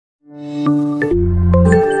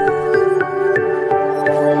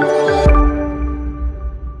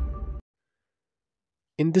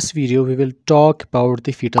In this video, we will talk about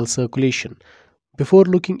the fetal circulation. Before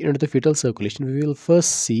looking into the fetal circulation, we will first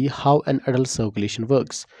see how an adult circulation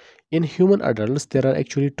works. In human adults, there are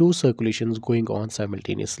actually two circulations going on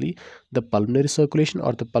simultaneously: the pulmonary circulation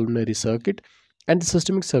or the pulmonary circuit, and the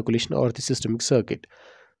systemic circulation or the systemic circuit.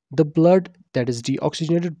 The blood, that is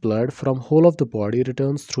deoxygenated blood from whole of the body,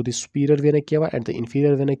 returns through the superior vena cava and the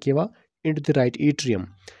inferior vena cava into the right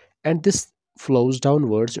atrium, and this flows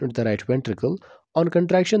downwards into the right ventricle. On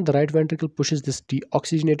contraction, the right ventricle pushes this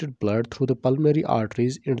deoxygenated blood through the pulmonary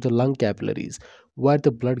arteries into the lung capillaries, where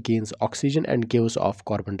the blood gains oxygen and gives off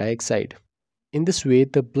carbon dioxide. In this way,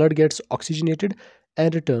 the blood gets oxygenated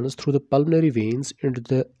and returns through the pulmonary veins into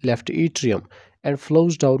the left atrium and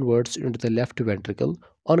flows downwards into the left ventricle.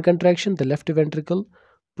 On contraction, the left ventricle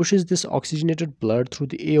pushes this oxygenated blood through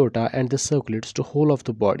the aorta and this circulates to whole of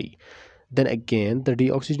the body. Then again, the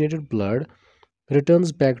deoxygenated blood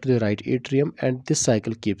returns back to the right atrium and this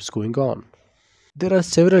cycle keeps going on. There are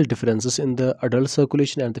several differences in the adult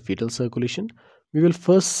circulation and the fetal circulation. We will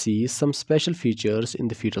first see some special features in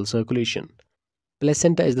the fetal circulation.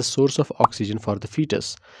 Placenta is the source of oxygen for the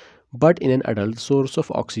fetus, but in an adult, the source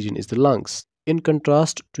of oxygen is the lungs. In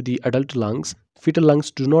contrast to the adult lungs, fetal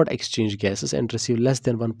lungs do not exchange gases and receive less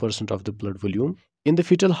than 1% of the blood volume. In the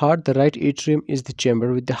fetal heart, the right atrium is the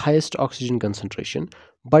chamber with the highest oxygen concentration,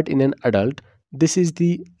 but in an adult, this is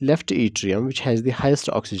the left atrium which has the highest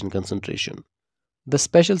oxygen concentration. The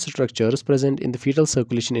special structures present in the fetal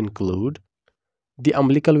circulation include the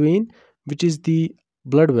umbilical vein, which is the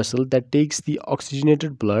blood vessel that takes the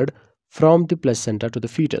oxygenated blood from the placenta to the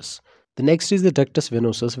fetus. The next is the ductus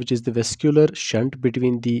venosus, which is the vascular shunt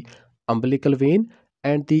between the umbilical vein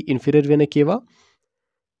and the inferior vena cava.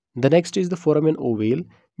 The next is the foramen ovale,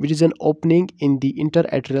 which is an opening in the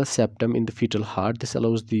interatrial septum in the fetal heart. This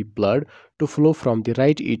allows the blood to flow from the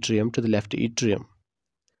right atrium to the left atrium.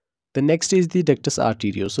 The next is the ductus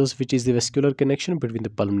arteriosus, which is the vascular connection between the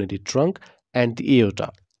pulmonary trunk and the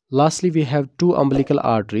aorta. Lastly, we have two umbilical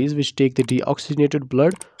arteries which take the deoxygenated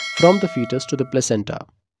blood from the fetus to the placenta.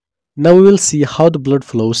 Now we will see how the blood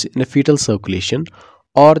flows in a fetal circulation,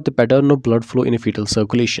 or the pattern of blood flow in a fetal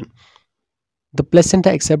circulation. The placenta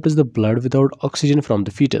accepts the blood without oxygen from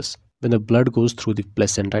the fetus. When the blood goes through the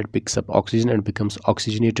placenta, it picks up oxygen and becomes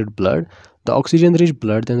oxygenated blood. The oxygen-rich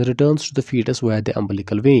blood then returns to the fetus via the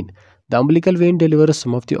umbilical vein. The umbilical vein delivers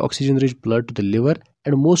some of the oxygen-rich blood to the liver,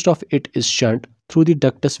 and most of it is shunt through the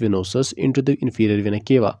ductus venosus into the inferior vena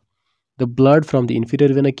cava. The blood from the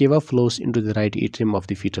inferior vena cava flows into the right atrium of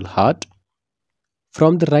the fetal heart.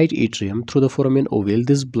 From the right atrium through the foramen ovale,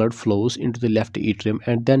 this blood flows into the left atrium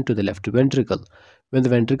and then to the left ventricle. When the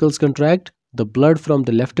ventricles contract, the blood from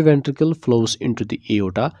the left ventricle flows into the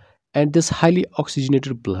aorta, and this highly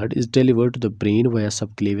oxygenated blood is delivered to the brain via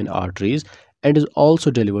subclavian arteries and is also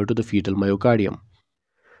delivered to the fetal myocardium.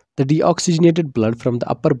 The deoxygenated blood from the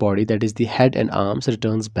upper body, that is the head and arms,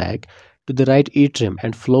 returns back to the right atrium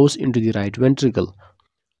and flows into the right ventricle.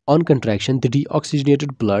 On contraction, the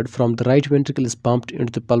deoxygenated blood from the right ventricle is pumped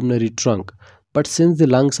into the pulmonary trunk. But since the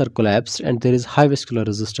lungs are collapsed and there is high vascular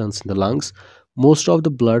resistance in the lungs, most of the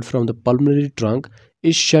blood from the pulmonary trunk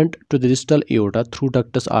is shunt to the distal aorta through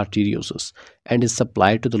ductus arteriosus and is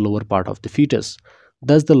supplied to the lower part of the fetus.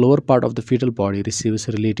 Thus, the lower part of the fetal body receives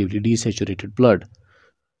relatively desaturated blood.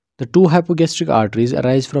 The two hypogastric arteries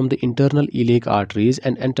arise from the internal iliac arteries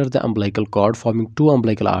and enter the umbilical cord, forming two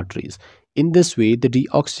umbilical arteries. In this way, the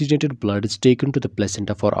deoxygenated blood is taken to the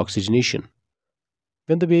placenta for oxygenation.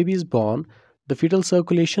 When the baby is born, the fetal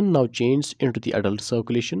circulation now changes into the adult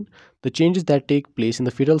circulation. The changes that take place in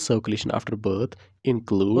the fetal circulation after birth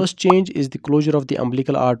include: first change is the closure of the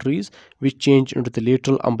umbilical arteries, which change into the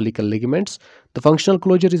lateral umbilical ligaments. The functional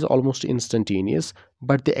closure is almost instantaneous,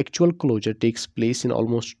 but the actual closure takes place in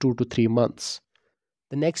almost 2 to 3 months.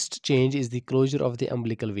 The next change is the closure of the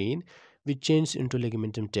umbilical vein, which changes into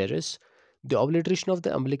ligamentum teres. The obliteration of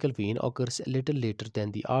the umbilical vein occurs a little later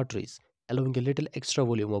than the arteries, allowing a little extra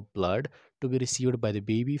volume of blood to be received by the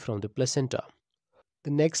baby from the placenta. The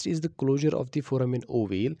next is the closure of the foramen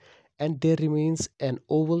ovale, and there remains an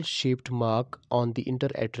oval-shaped mark on the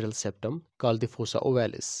interatrial septum called the fossa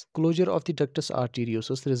ovalis. Closure of the ductus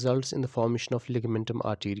arteriosus results in the formation of ligamentum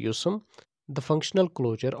arteriosum. The functional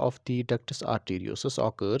closure of the ductus arteriosus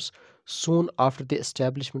occurs soon after the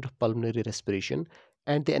establishment of pulmonary respiration,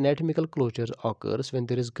 and the anatomical closure occurs when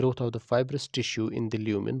there is growth of the fibrous tissue in the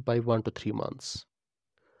lumen by 1 to 3 months.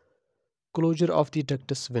 Closure of the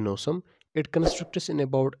ductus venosum. It constricts in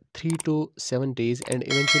about 3 to 7 days and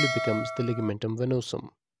eventually becomes the ligamentum venosum.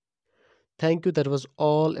 Thank you. That was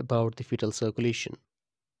all about the fetal circulation.